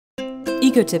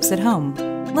Eco tips at home.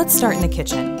 Let's start in the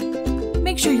kitchen.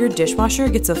 Make sure your dishwasher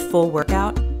gets a full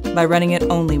workout by running it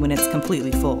only when it's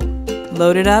completely full.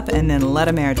 Load it up and then let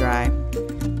them air dry.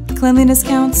 Cleanliness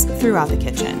counts throughout the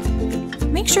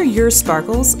kitchen. Make sure yours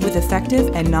sparkles with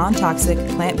effective and non-toxic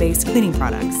plant-based cleaning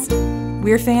products.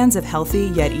 We're fans of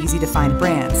healthy yet easy-to-find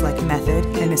brands like Method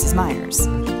and Mrs. Meyer's.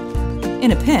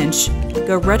 In a pinch,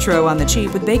 go retro on the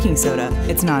cheap with baking soda.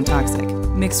 It's non-toxic,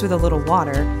 mixed with a little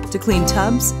water to clean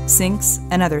tubs, sinks,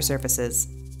 and other surfaces.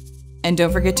 And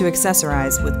don't forget to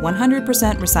accessorize with 100%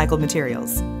 recycled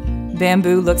materials.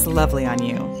 Bamboo looks lovely on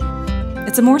you.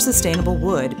 It's a more sustainable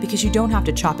wood because you don't have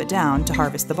to chop it down to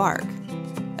harvest the bark.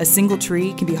 A single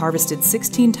tree can be harvested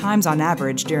 16 times on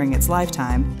average during its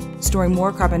lifetime, storing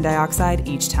more carbon dioxide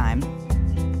each time.